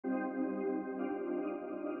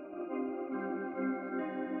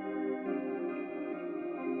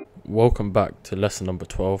Welcome back to lesson number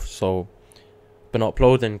 12. So been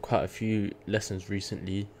uploading quite a few lessons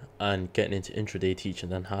recently and getting into intraday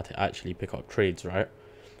teaching and how to actually pick up trades, right?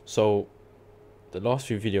 So the last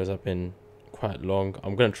few videos have been quite long.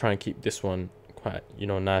 I'm going to try and keep this one quite,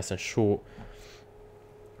 nice and short.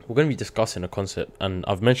 We're going to be discussing a concept, and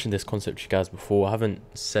I've mentioned this concept to you guys before. I haven't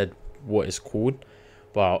said what it's called,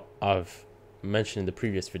 but I've mentioned in the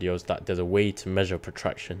previous videos that there's a way to measure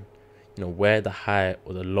protraction, where the high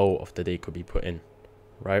or the low of the day could be put in,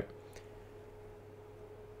 right?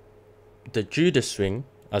 The Judas swing,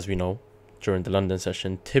 as we know, during the London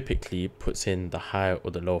session, typically puts in the high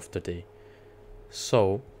or the low of the day.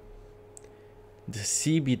 So the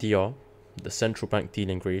CBDR, the central bank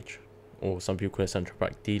dealing range, or some people call it central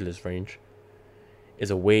bank dealers range,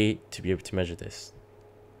 is a way to be able to measure this.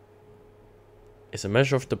 It's a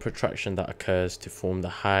measure of the protraction that occurs to form the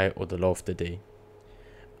high or the low of the day.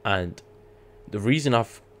 And the reason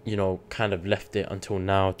I've kind of left it until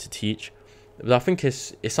now to teach, but I think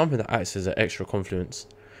it's something that acts as an extra confluence.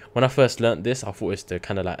 When I first learned this, I thought it's the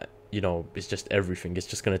kind of like, it's just everything. It's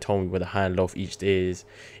just going to tell me where the high and low of each day is.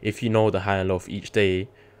 If you know the high and low of each day,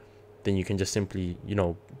 then you can just simply,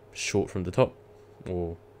 short from the top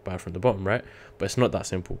or buy from the bottom, right? But it's not that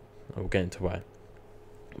simple. I'll get into why.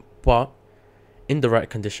 But in the right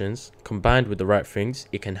conditions, combined with the right things,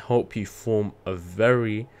 it can help you form a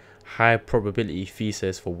very high probability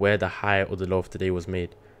thesis for where the high or the low of the day was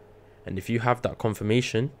made. And if you have that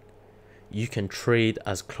confirmation, you can trade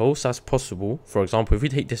as close as possible. For example, if we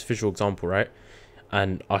take this visual example, right,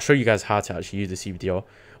 and I'll show you guys how to actually use the CBDR,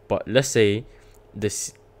 but let's say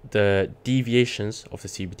the deviations of the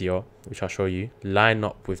CBDR, which I'll show you, line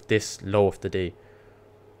up with this low of the day,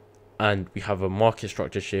 and we have a market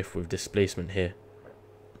structure shift with displacement here,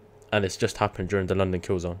 and it's just happened during the London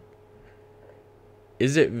kill zone.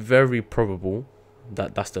 Is it very probable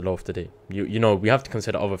that that's the low of the day? We have to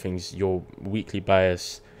consider other things, your weekly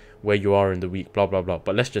bias, where you are in the week, blah blah blah,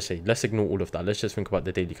 but let's ignore all of that. Let's just think about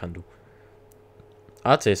the daily candle.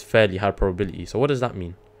 I'd say it's fairly high probability. So what does that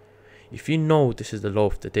mean? If you know this is the low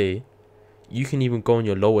of the day, you can even go on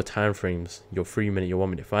your lower time frames, your 3 minute, your 1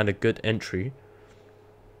 minute, find a good entry,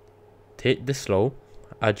 take this low,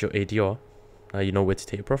 add your ADR, now you know where to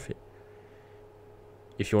take a profit.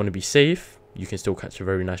 If you want to be safe, you can still catch a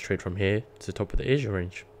very nice trade from here to the top of the Asia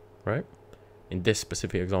range, right? In this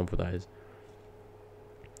specific example, that is.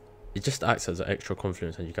 It just acts as an extra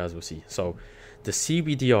confluence, and you guys will see. So the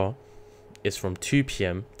CBDR is from 2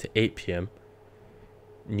 p.m. to 8 p.m.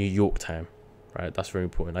 New York time, right? That's very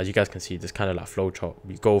important. As you guys can see, this kind of like flow chart.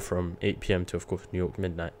 We go from 8 p.m. to, of course, New York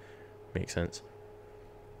midnight. Makes sense.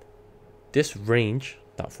 This range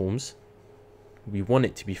that forms, we want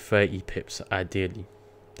it to be 30 pips ideally.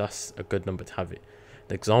 That's a good number to have it.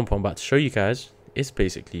 The example I'm about to show you guys is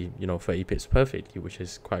basically, 30 pips perfectly, which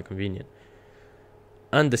is quite convenient.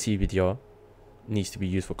 And the CBDR needs to be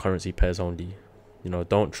used for currency pairs only.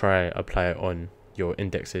 Don't try apply it on your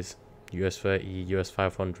indexes, US 30, US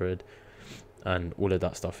 500, and all of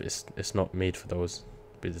that stuff. It's not made for those.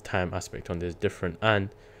 But the time aspect on this is different. And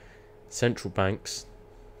central banks,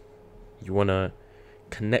 you want to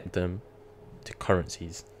connect them to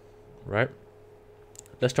currencies, right?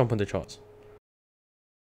 Let's jump on the charts.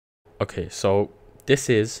 Okay, so this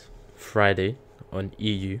is Friday on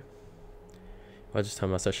EU. I'll just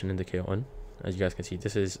turn my session indicator on. As you guys can see,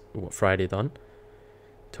 this is what Friday done.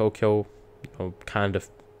 Tokyo, kind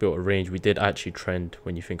of built a range. We did actually trend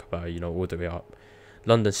when you think about it, all the way up.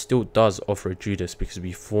 London still does offer a Judas because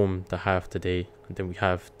we formed the high of the day, and then we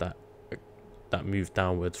have that move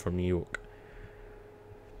downwards from New York.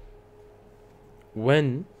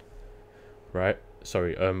 When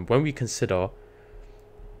we consider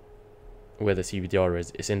where the CBDR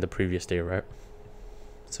is, it's in the previous day, right?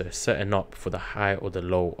 So it's setting up for the high or the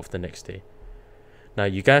low of the next day. Now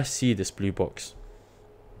you guys see this blue box.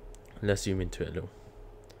 Let's zoom into it a little.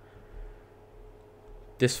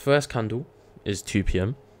 This first candle is 2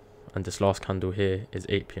 p.m. and this last candle here is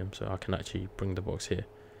 8 p.m. So I can actually bring the box here,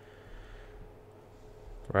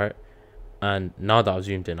 right? And now that I've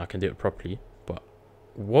zoomed in, I can do it properly. But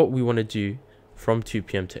what we want to do from 2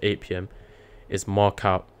 p.m. to 8 p.m. is mark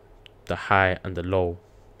out the high and the low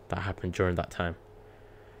that happened during that time,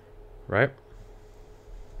 right?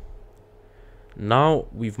 Now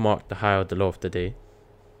we've marked the high or the low of the day.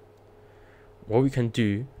 What we can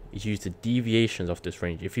do is use the deviations of this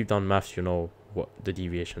range. If you've done maths, you know what the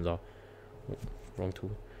deviations are. Wrong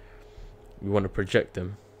tool. We want to project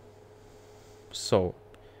them. So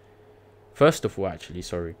first of all,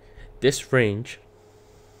 this range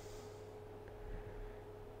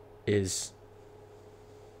is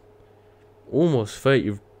almost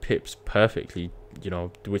 30 pips perfectly, you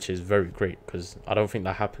know, which is very great, because I don't think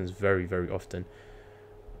that happens very, very often.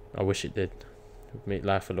 I wish it did. It would make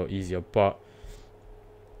life a lot easier. But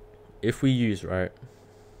if we use, right,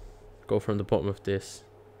 go from the bottom of this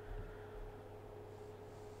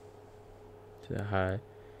to the high.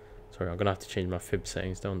 Sorry, I'm gonna have to change my fib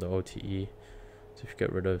settings down the OTE. So if you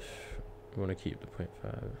get rid of, we want to keep the 0.5,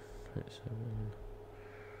 0.7.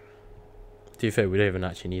 To be fair, we don't even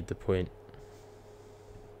actually need the point.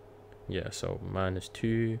 Yeah, so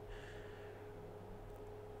 -2,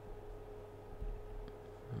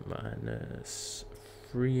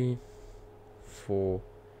 -3, 4,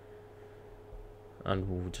 and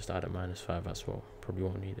we'll just add a -5 as well. Probably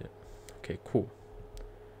won't need it. Okay, cool.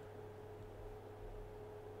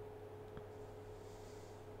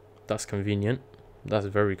 That's convenient. That's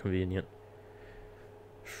very convenient.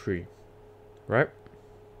 3, right?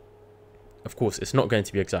 Of course, it's not going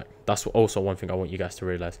to be exact. That's also one thing I want you guys to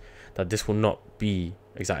realize, that this will not be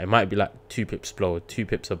exact. It might be like 2 pips below, 2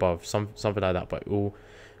 pips above, something like that, but it will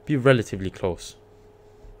be relatively close.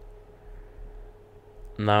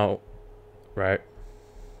 Now, right,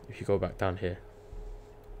 if you go back down here,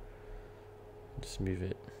 just move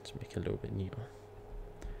it to make it a little bit neater.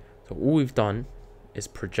 So all we've done is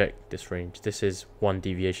project this range. This is 1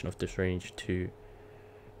 deviation of this range, 2,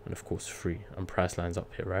 and of course 3, and price lines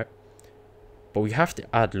up here, right? But we have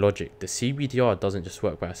to add logic. The CBDR doesn't just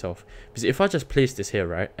work by itself, because if I just place this here,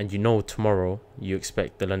 right, and you know tomorrow you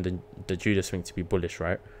expect the Judas swing to be bullish,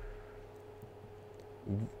 right,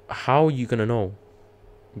 how are you gonna know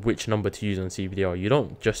which number to use on CBDR? You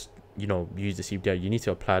don't just, you know, use the CBDR. You need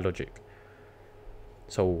to apply logic.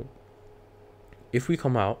 So if we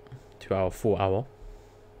come out to our 4 hour,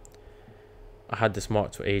 I had this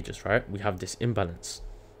marked for ages, right? We have this imbalance,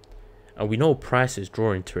 and we know price is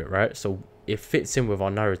drawing to it, right? So it fits in with our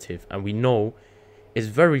narrative, and we know it's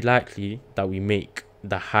very likely that we make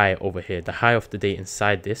the high over here, the high of the day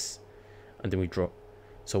inside this, and then we drop.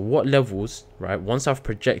 So what levels, right? Once I've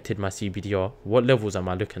projected my CBDR, what levels am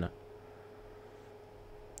I looking at?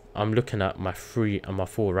 I'm looking at my 3 and my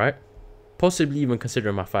 4, right? Possibly even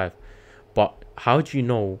considering my 5. But how do you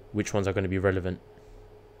know which ones are going to be relevant?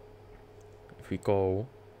 If we go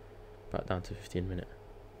back down to 15-minute.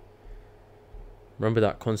 Remember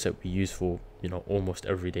that concept we use for, you know, almost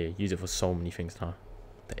every day. Use it for so many things now.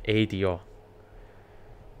 The ADR.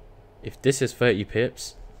 If this is 30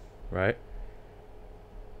 pips, right,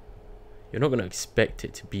 you're not going to expect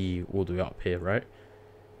it to be all the way up here, right?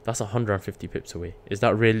 That's 150 pips away. Is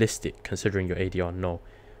that realistic considering your ADR? No.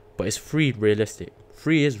 But is 3 realistic?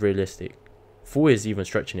 3 is realistic. 4 is even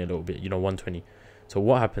stretching it a little bit, you know, 120. So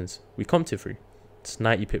what happens? We come to 3. It's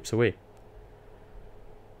 90 pips away.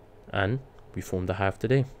 And we form the high of the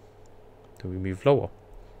day. Then we move lower.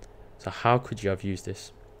 So how could you have used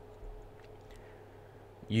this?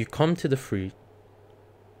 You come to the 3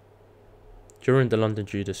 during the London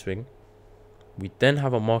Judas swing. We then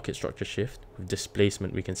have a market structure shift with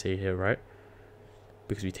displacement, we can say here, right?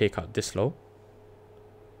 Because we take out this low.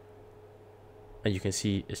 And you can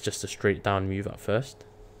see it's just a straight down move at first.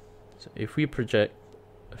 So if we project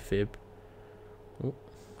a fib, oh,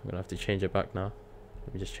 I'm going to have to change it back now.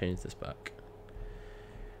 Let me just change this back.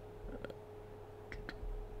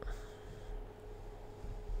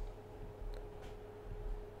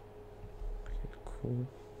 Okay, cool.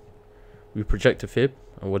 We project a fib,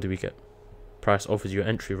 and what do we get? Price offers you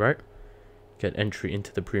entry, right? Get entry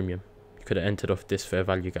into the premium. You could have entered off this fair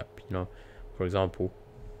value gap, you know, for example.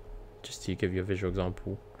 Just to give you a visual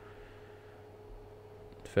example,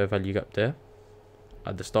 fair value gap there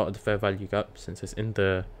at the start of the fair value gap, since it's in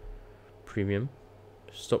the premium,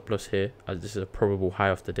 stop loss here as this is a probable high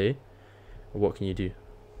of the day. What can you do?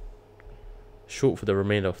 Short for the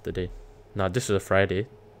remainder of the day. Now this is a Friday,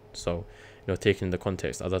 so you know, taking the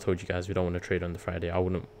context, as I told you guys, we don't want to trade on the Friday. I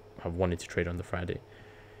wouldn't have wanted to trade on the Friday,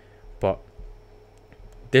 but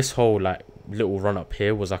this whole like little run up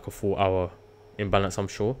here was like a 4 hour imbalance, I'm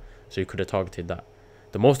sure. So you could have targeted that.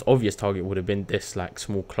 The most obvious target would have been this like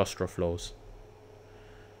small cluster of lows.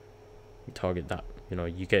 You target that, you know,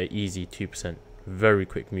 you get an easy 2%. Very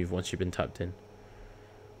quick move once you've been tapped in.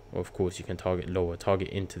 Or of course you can target lower, target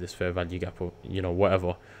into this fair value gap, or you know,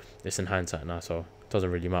 whatever. It's in hindsight now, so it doesn't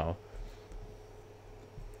really matter.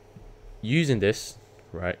 Using this,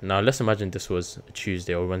 right, now let's imagine this was a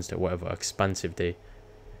Tuesday or Wednesday, whatever, expansive day.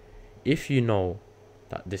 If you know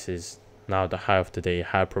that this is now the high of the day,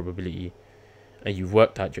 high probability, and you've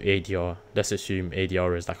worked out your ADR, let's assume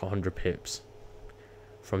ADR is like 100 pips.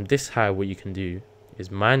 From this high, what you can do is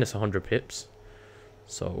minus 100 pips.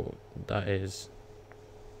 So that is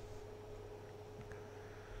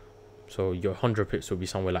So your 100 pips will be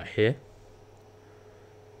somewhere like here.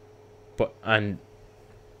 And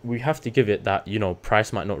we have to give it that, you know,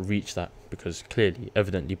 price might not reach that, because clearly,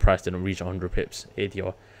 evidently, price didn't reach 100 pips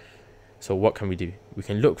ADR. So what can we do? We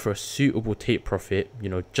can look for a suitable take profit, you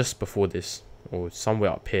know, just before this, or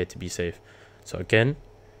somewhere up here to be safe. So again,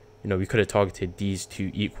 you know, we could have targeted these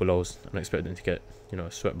two equal lows and expect them to get, you know,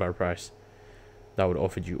 swept by price. That would have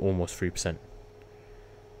offered you almost 3%.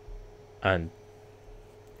 And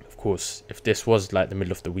of course, if this was like the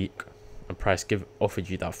middle of the week and price offered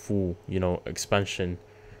you that full, you know, expansion,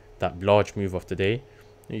 that large move of the day,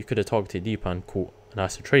 you could have targeted deeper and caught a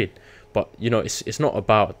nicer trade. But you know, it's not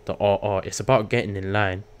about the RR, it's about getting in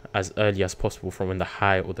line as early as possible from when the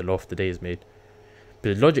high or the low of the day is made.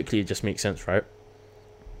 But logically, it just makes sense, right?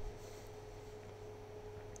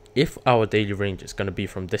 If our daily range is going to be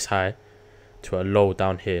from this high to a low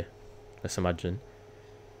down here, let's imagine,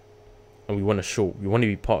 and we want to short, we want to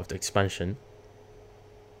be part of the expansion,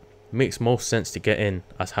 it makes most sense to get in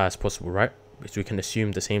as high as possible, right? Because we can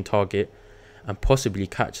assume the same target and possibly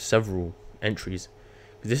catch several entries.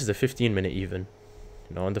 This is a 15-minute even.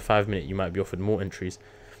 You know, on the 5-minute, you might be offered more entries.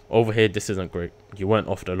 Over here, this isn't great. You weren't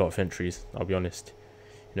offered a lot of entries, I'll be honest.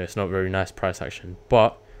 You know, it's not very nice price action.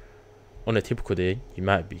 But on a typical day, you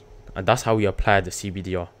might be. And that's how we apply the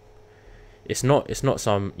CBDR. It's not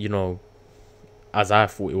some, you know, as I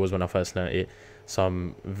thought it was when I first learned it,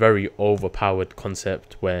 some very overpowered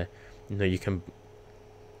concept where, you know, you can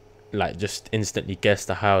like just instantly guess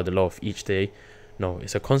the high or the low of each day. No,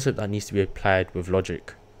 it's a concept that needs to be applied with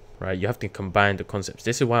logic, right? You have to combine the concepts.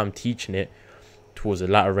 This is why I'm teaching it towards the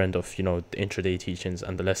latter end of, you know, the intraday teachings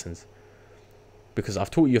and the lessons, because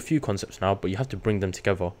I've taught you a few concepts now, but you have to bring them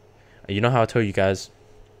together. And you know how I tell you guys,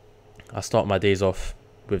 I start my days off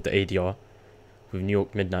with the ADR, with New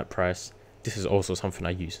York midnight price. This is also something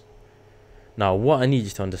I use. Now, what I need you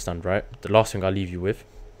to understand, right? The last thing I'll leave you with,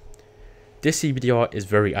 this CBDR is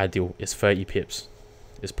very ideal. It's 30 pips.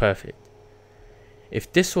 It's perfect.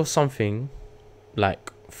 If this was something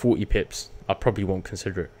like 40 pips, I probably won't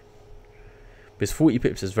consider it. Because 40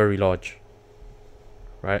 pips is very large,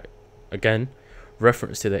 right? Again,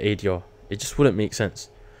 reference to the ADR. It just wouldn't make sense.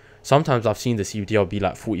 Sometimes I've seen the CBDR be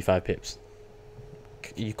like 45 pips.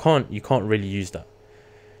 You can't really use that.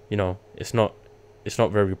 You know, it's not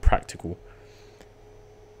very practical.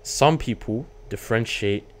 Some people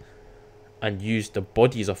differentiate and use the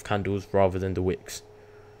bodies of candles rather than the wicks,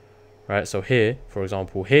 right? So here, for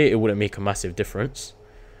example, here it wouldn't make a massive difference,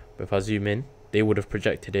 but if I zoom in, they would have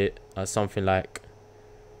projected it as something like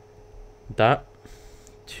that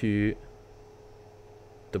to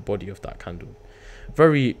the body of that candle.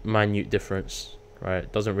 Very minute difference,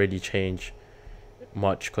 right? Doesn't really change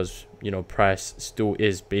much because, you know, price still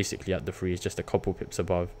is basically at the free, it's just a couple pips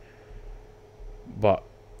above. But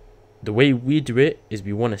the way we do it is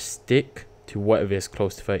we want to stick to whatever is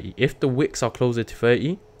close to 30. If the wicks are closer to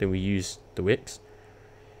 30, then we use the wicks.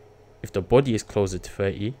 If the body is closer to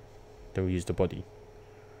 30, then we use the body,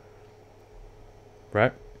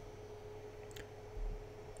 right?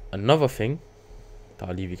 Another thing that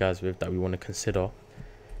I'll leave you guys with that we want to consider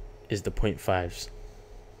is the 0.5s.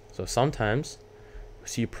 So sometimes we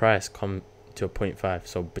see price come to a 0.5,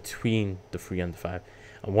 so between the 3 and the 5.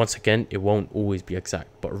 And once again, it won't always be exact,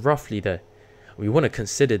 but roughly there. We want to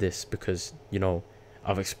consider this because, you know,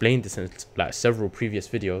 I've explained this in like several previous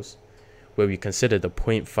videos where we consider the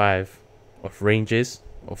 0.5 of ranges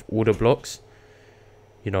of order blocks.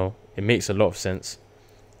 You know, it makes a lot of sense,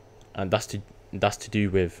 and that's to do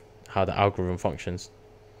with how the algorithm functions.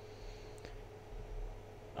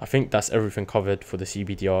 I think that's everything covered for the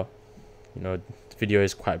CBDR. You know, the video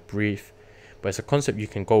is quite brief, but it's a concept you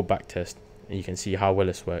can go back test and you can see how well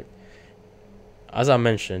it's worked. As I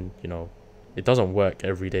mentioned, you know, it doesn't work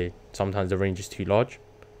every day. Sometimes the range is too large,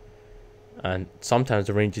 and sometimes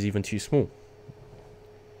the range is even too small,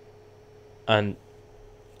 and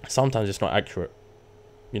sometimes it's not accurate.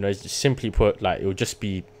 You know, it's just simply put, like, it will just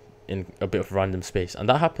be in a bit of random space, and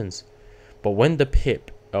that happens. But when the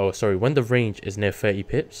when the range is near 30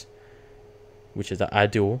 pips, which is the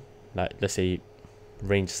ideal, like, let's say,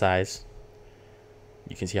 range size,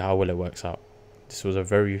 you can see how well it works out. This was a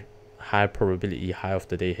very high probability high of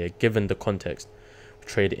the day here, given the context. We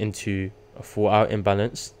trade into a 4-hour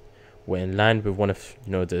imbalance. We're in line with one of,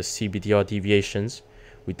 you know, the CBDR deviations.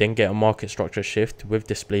 We then get a market structure shift with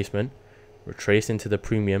displacement. We're traced into the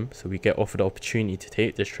premium, so we get offered the opportunity to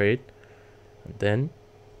take this trade and then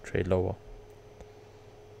trade lower.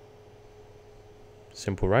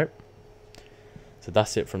 Simple, right? So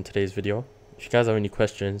that's it from today's video. If you guys have any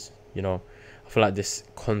questions, you know, feel like this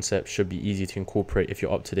concept should be easy to incorporate if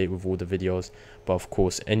you're up to date with all the videos. But of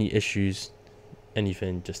course, any issues,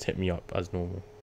 anything, just hit me up as normal.